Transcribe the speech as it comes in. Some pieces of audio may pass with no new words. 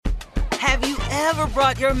Have you ever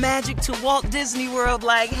brought your magic to Walt Disney World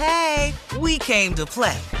like, hey, we came to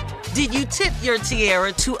play? Did you tip your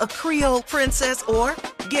tiara to a Creole princess or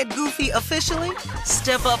get goofy officially?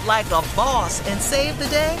 Step up like a boss and save the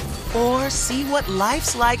day? Or see what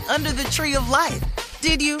life's like under the tree of life?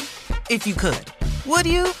 Did you? If you could. Would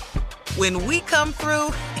you? When we come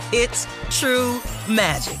through, it's true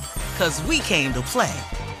magic. 'Cause we came to play.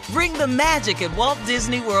 Bring the magic at Walt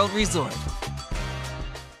Disney World Resort.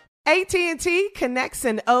 AT&T connects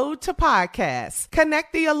an ode to podcasts.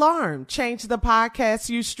 Connect the alarm. Change the podcast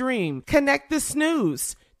you stream. Connect the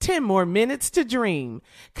snooze. 10 more minutes to dream.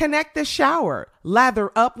 Connect the shower.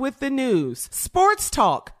 Lather up with the news. Sports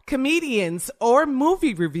talk, comedians, or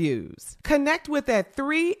movie reviews. Connect with that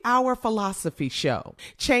 3-hour philosophy show.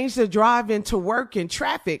 Change the drive into work in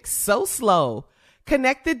traffic so slow.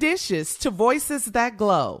 Connect the dishes to voices that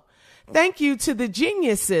glow. Thank you to the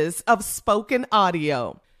geniuses of spoken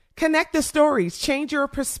audio. Connect the stories, change your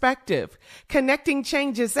perspective. Connecting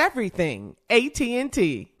changes everything.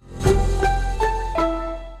 AT&T.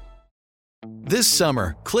 This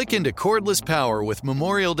summer, click into cordless power with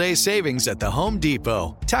Memorial Day savings at the Home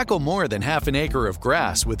Depot. Tackle more than half an acre of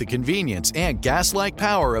grass with the convenience and gas-like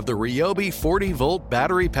power of the Ryobi 40-volt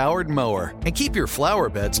battery-powered mower. And keep your flower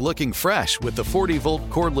beds looking fresh with the 40-volt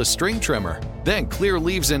cordless string trimmer. Then clear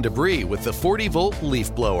leaves and debris with the 40-volt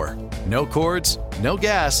leaf blower. No cords, no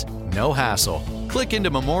gas, no hassle. Click into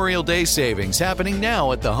Memorial Day savings happening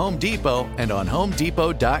now at the Home Depot and on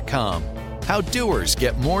HomeDepot.com. How doers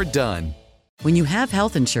get more done. When you have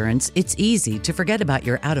health insurance, it's easy to forget about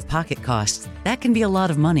your out-of-pocket costs. That can be a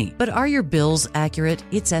lot of money. But are your bills accurate?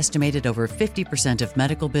 It's estimated over 50% of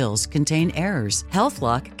medical bills contain errors.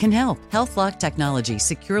 HealthLock can help. HealthLock technology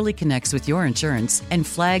securely connects with your insurance and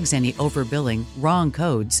flags any overbilling, wrong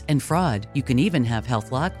codes, and fraud. You can even have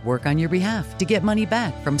HealthLock work on your behalf to get money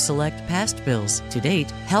back from select past bills. To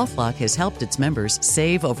date, HealthLock has helped its members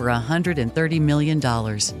save over $130 million.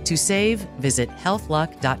 To save, visit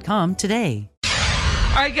healthlock.com today.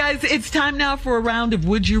 All right, guys, it's time now for a round of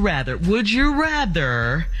Would You Rather. Would you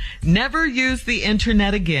rather never use the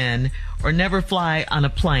internet again or never fly on a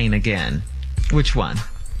plane again? Which one?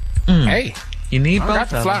 Hey, you need both. I got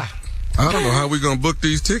to fly. I don't know how we're going to book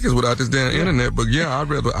these tickets without this damn internet, but yeah,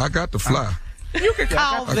 I got to fly. You could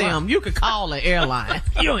call them. You could call the airline.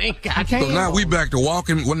 You ain't got to. So now we back to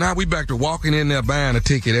walking. Well, now we back to walking in there buying a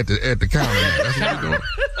ticket at the counter. That's what we're doing.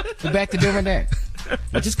 We're back to doing that.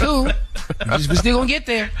 Which is cool. We're still gonna get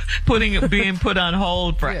there. Being put on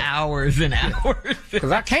hold for hours and hours.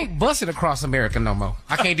 Because I can't bus it across America no more.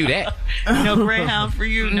 I can't do that. No Greyhound for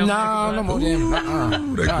you? No more.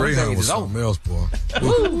 That Greyhound was something else, boy.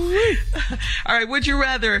 All right, would you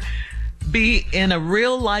rather be in a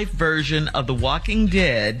real life version of The Walking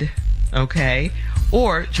Dead, okay,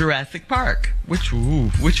 or Jurassic Park? Which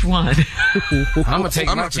one? I'm gonna take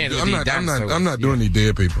my chance with these dinosaurs. I'm not doing these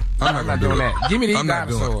dead people. I'm not doing that. Give me these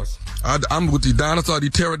dinosaurs. I'm with these dinosaurs,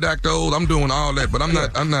 these pterodactyls. I'm doing all that, but I'm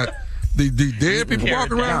not. The dead people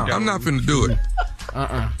walking around. I'm not finna do it.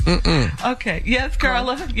 Okay. Yes,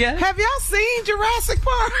 Carla. Yes. Have y'all seen Jurassic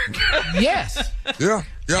Park? Yes. Yeah.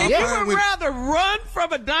 You would rather run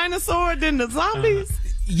from a dinosaur than the zombies?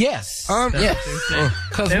 Yes. Yes.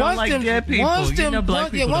 Because once the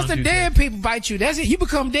dead people bite you, that's it. You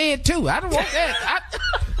become dead too. I don't want that.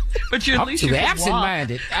 But you're at least too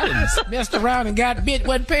absent-minded. I done messed around and got bit,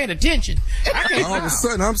 wasn't paying attention. All of a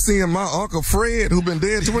sudden, I'm seeing my Uncle Fred, who been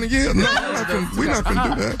dead 20 years. No, we're not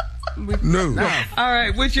gonna do that. No. All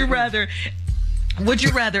right. Would you rather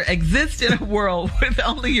exist in a world with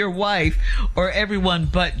only your wife or everyone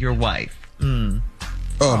but your wife?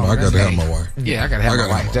 Oh, no, I got to have my wife. Yeah, I got to have my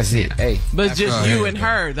wife. That's it. Hey. But just you and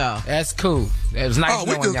her, though. That's cool. It was nice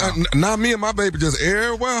knowing y'all. Not me and my baby, just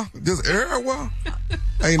everywhere.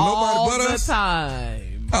 Ain't nobody but us. All the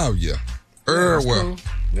time. Oh, yeah. Everywhere. Cool.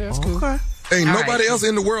 Yeah, that's cool. Okay. Ain't nobody else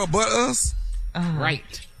in the world but us.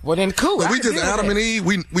 Right. Well, then cool. So we just Adam and Eve.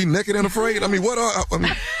 We naked and afraid. I mean, what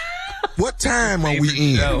time are we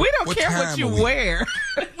in? We don't care what you wear.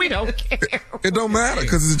 We don't care. It don't matter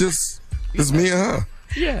because it's me and her.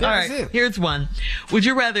 Yeah. All right. Here's one. Would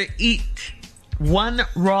you rather eat one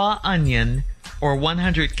raw onion or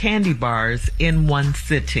 100 candy bars in one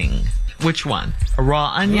sitting? Which one? A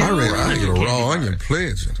raw onion? I eat a raw onion.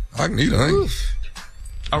 Pledge. I can eat an onion.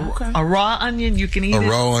 A raw onion, you can eat it? A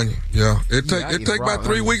raw onion, yeah. It take about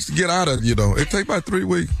 3 weeks to get out of it, It take about 3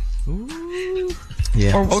 weeks. Ooh.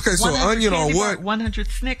 Yeah. Okay, so onion on what? 100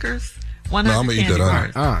 Snickers? No, I'm going to eat that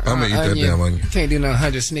onion. I'm going to eat that damn onion. You can't do no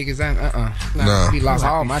 100 Snickers. No. We lost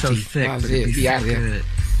all my teeth. Sick, Be out there.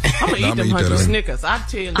 I'm gonna eat them 100 Snickers. I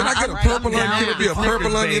tell you. Can I get a purple onion? Can it be a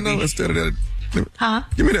purple onion though instead of that? Huh?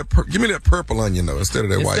 Give me that purple onion though instead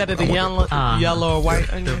of that white. Instead of the yellow or white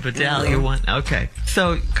onion. The Vidalia one. Okay.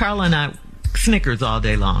 So Carla and I, Snickers all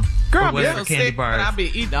day long. Girl, I'm so sick, but I'll be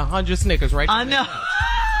eating 100 Snickers right now. I know.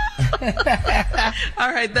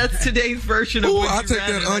 All right, that's today's version of. Ooh, I'll take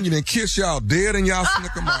that onion and kiss y'all dead in y'all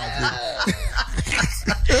Snicker mouth.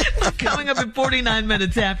 Coming up in 49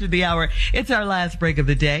 minutes after the hour, it's our last break of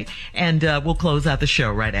the day, and we'll close out the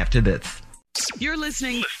show right after this. You're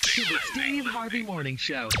listening to the Steve Harvey Morning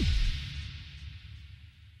Show.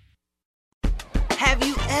 Have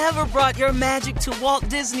you ever brought your magic to Walt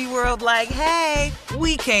Disney World like, hey,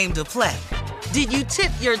 we came to play? Did you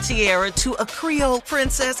tip your tiara to a Creole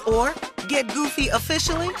princess or get goofy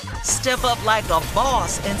officially? Step up like a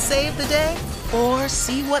boss and save the day? Or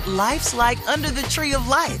see what life's like under the tree of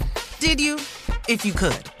life? Did you? If you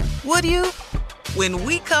could. Would you? When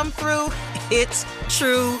we come through, it's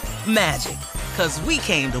true magic. 'Cause we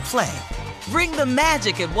came to play. Bring the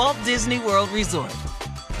magic at Walt Disney World Resort.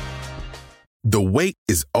 The wait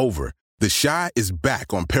is over. The Chi is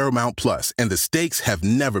back on Paramount Plus, and the stakes have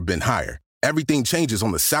never been higher. Everything changes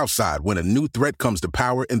on the South Side when a new threat comes to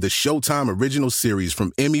power in the Showtime original series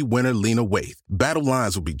from Emmy winner Lena Waithe. Battle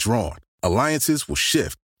lines will be drawn, alliances will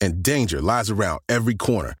shift, and danger lies around every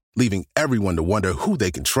corner, leaving everyone to wonder who they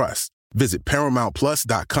can trust. Visit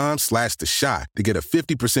ParamountPlus.com/The Chi to get a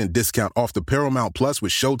 50% discount off the Paramount Plus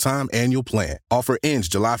with Showtime annual plan. Offer ends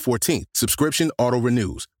July 14th. Subscription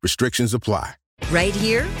auto-renews. Restrictions apply. Right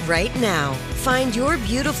here, right now. Find your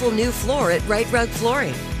beautiful new floor at Right Rug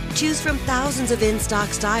Flooring. Choose from thousands of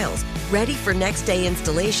in-stock styles, ready for next day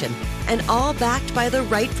installation, and all backed by the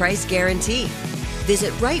right price guarantee.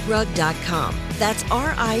 Visit rightrug.com. That's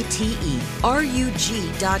RITERUG.com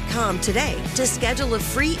today to schedule a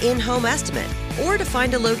free in-home estimate or to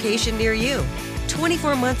find a location near you.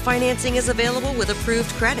 24-month financing is available with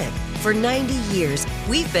approved credit. For 90 years,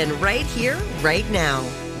 we've been right here, right now.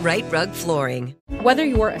 Right Rug Flooring. Whether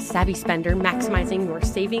you're a savvy spender maximizing your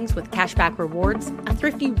savings with cashback rewards, a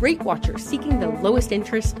thrifty rate watcher seeking the lowest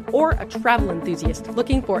interest, or a travel enthusiast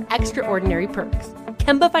looking for extraordinary perks,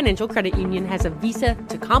 Kemba Financial Credit Union has a visa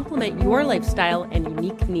to complement your lifestyle and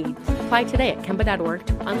unique needs. Apply today at Kemba.org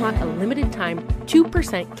to unlock a limited time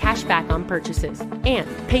 2% cash back on purchases and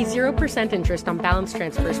pay 0% interest on balance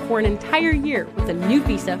transfers for an entire year with a new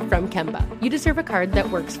visa from Kemba. You deserve a card that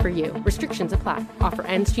works for you. Restrictions apply. Offer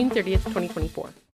ends June 30th, 2024.